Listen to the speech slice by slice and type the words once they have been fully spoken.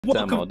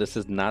Demo. This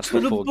is not to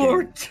the full game.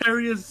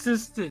 Military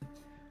Assistant.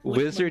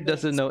 Wizard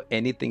doesn't know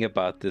anything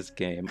about this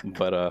game,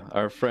 but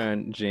our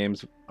friend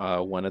James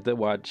wanted to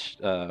watch,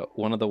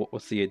 wanted to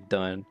see it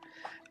done.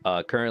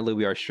 Currently,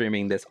 we are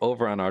streaming this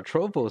over on our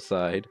Trovo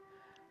side,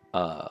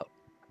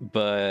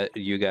 but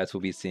you guys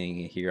will be seeing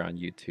it here on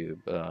YouTube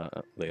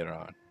later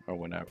on or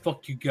whenever.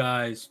 Fuck you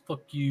guys.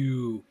 Fuck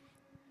you.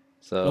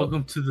 So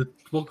welcome to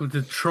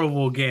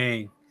Trovo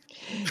gang.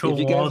 if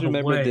you guys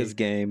remember this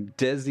game,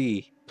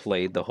 Desi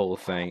played the whole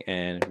thing,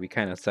 and we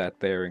kind of sat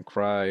there and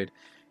cried.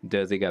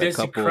 Desi got a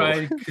couple.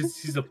 Cried because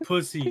he's a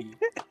pussy.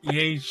 He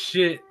ain't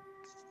shit.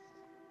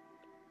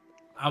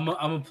 I'm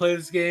gonna play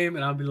this game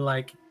and I'll be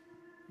like,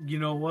 you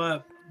know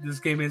what? This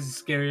game isn't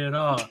scary at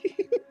all.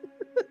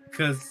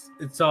 Because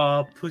it's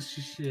all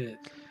pussy shit.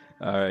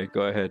 All right,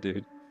 go ahead,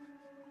 dude.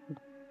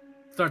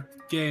 Start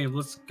the game.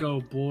 Let's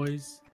go, boys.